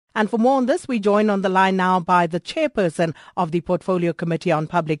And for more on this, we join on the line now by the chairperson of the Portfolio Committee on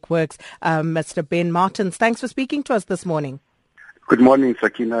Public Works, Mr. Ben Martins. Thanks for speaking to us this morning. Good morning,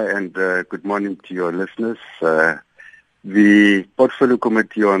 Sakina, and good morning to your listeners. The Portfolio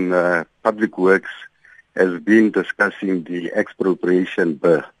Committee on Public Works has been discussing the expropriation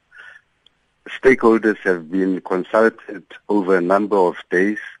bill. Stakeholders have been consulted over a number of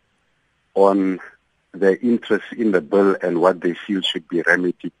days on their interest in the bill and what they feel should be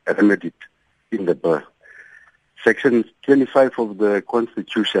remedied in the bill. Section 25 of the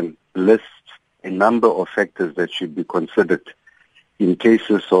Constitution lists a number of factors that should be considered in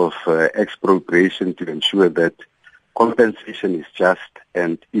cases of expropriation to ensure that compensation is just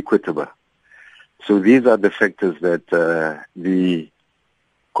and equitable. So these are the factors that the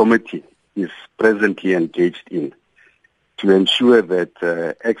committee is presently engaged in to ensure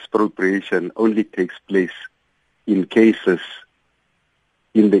that expropriation only takes place in cases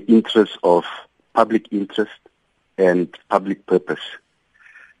in the interest of public interest and public purpose.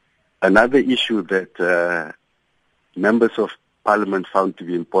 Another issue that members of Parliament found to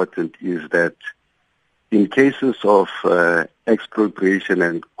be important is that in cases of expropriation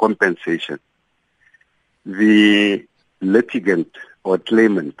and compensation, the litigant or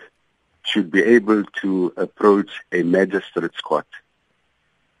claimant should be able to approach a magistrate's court.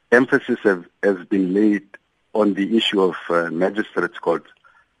 Emphasis has been laid on the issue of magistrate's court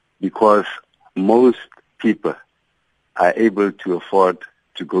because most people are able to afford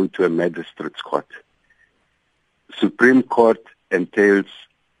to go to a magistrate's court. Supreme Court entails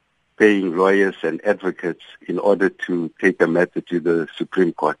paying lawyers and advocates in order to take a matter to the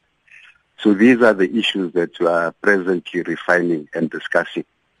Supreme Court. So these are the issues that we are presently refining and discussing.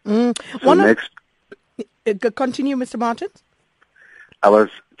 Continue, Mr. Martins. I was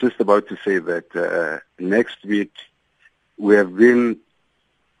just about to say that next week we have been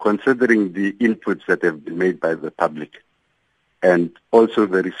considering the inputs that have been made by the public and also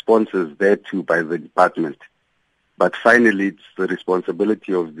the responses thereto by the department. But finally, it's the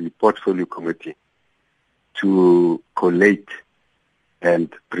responsibility of the Portfolio Committee to collate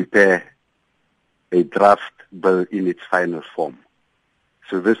and prepare a draft bill in its final form.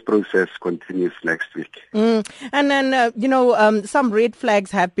 So this process continues next week. And then, some red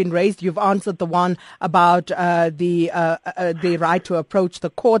flags have been raised. You've answered the one about the right to approach the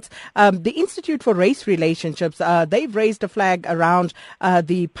courts. The Institute for Race Relationships, they've raised a flag around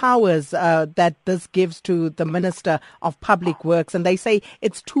the powers that this gives to the Minister of Public Works, and they say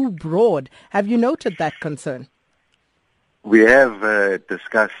it's too broad. Have you noted that concern? We have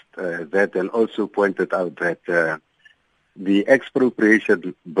discussed that and also pointed out that the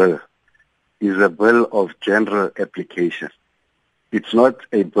expropriation bill is a bill of general application. It's not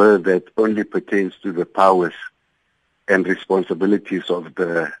a bill that only pertains to the powers and responsibilities of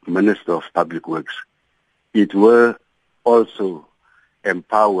the Minister of Public Works. It will also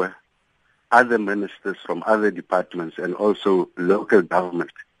empower other ministers from other departments and also local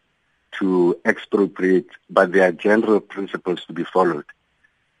government to expropriate, but there are general principles to be followed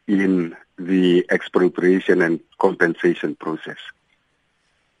in the expropriation and compensation process.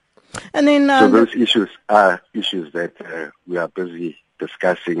 And then, so those issues are issues that we are busy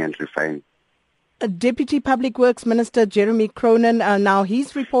discussing and refining. Deputy Public Works Minister Jeremy Cronin, now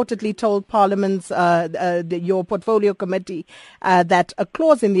he's reportedly told Parliament's, your Portfolio Committee, that a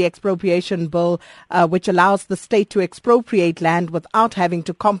clause in the expropriation bill which allows the state to expropriate land without having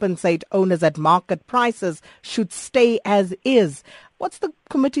to compensate owners at market prices should stay as is. What's the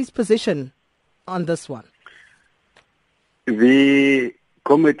committee's position on this one? The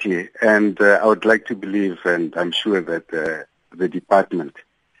committee, and I would like to believe, and I'm sure that the department,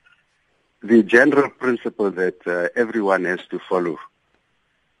 the general principle that everyone has to follow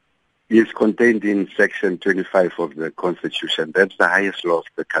is contained in Section 25 of the Constitution. That's the highest law of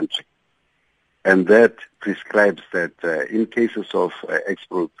the country. And that prescribes that in cases of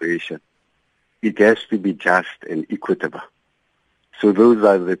expropriation, it has to be just and equitable. So those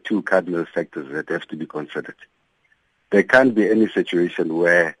are the two cardinal factors that have to be considered. There can't be any situation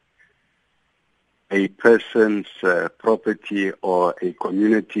where a person's property or a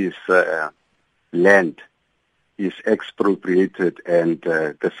community's land is expropriated and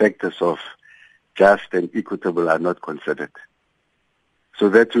the factors of just and equitable are not considered. So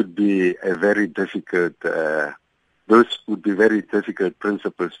that would be a very difficult, those would be very difficult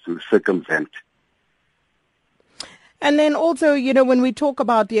principles to circumvent. And then also, when we talk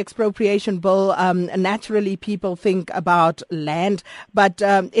about the expropriation bill, naturally people think about land, but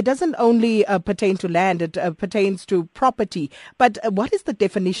it doesn't only pertain to land, it pertains to property. But what is the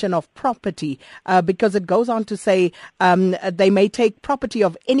definition of property? Because it goes on to say they may take property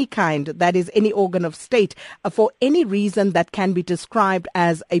of any kind, that is any organ of state, for any reason that can be described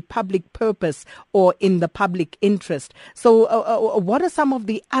as a public purpose or in the public interest. So what are some of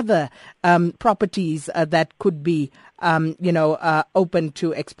the other properties that could be open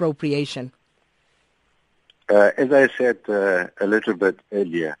to expropriation? As I said a little bit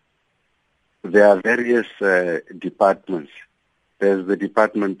earlier, there are various departments. There's the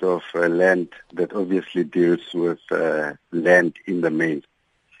Department of Land that obviously deals with land in the main.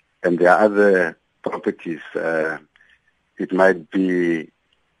 And there are other properties. It might be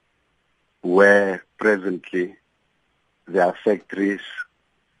where presently there are factories,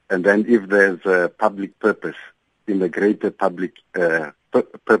 and then if there's a public purpose, in the greater public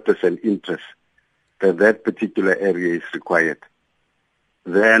purpose and interest, that particular area is required.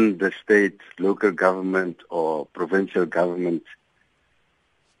 Then the state, local government or provincial government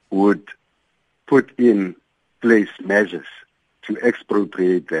would put in place measures to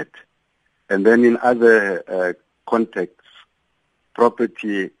expropriate that. And then in other contexts,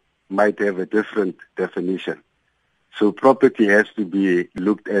 property might have a different definition. So property has to be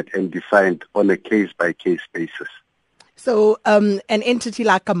looked at and defined on a case-by-case basis. So an entity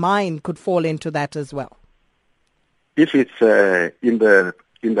like a mine could fall into that as well? If it's in the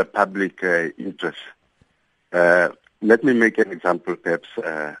public interest. Let me make an example, perhaps.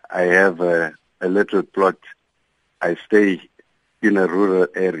 I have a little plot. I stay in a rural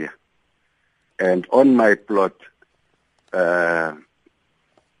area. And on my plot,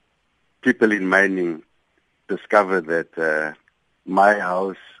 people in mining discover that my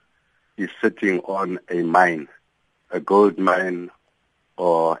house is sitting on a mine, a gold mine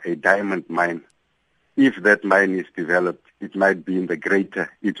or a diamond mine. If that mine is developed, it will be in the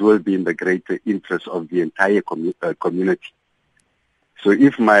greater interest of the entire community. So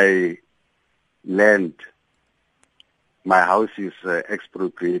if my land, my house is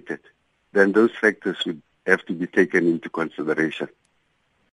expropriated, then those factors would have to be taken into consideration.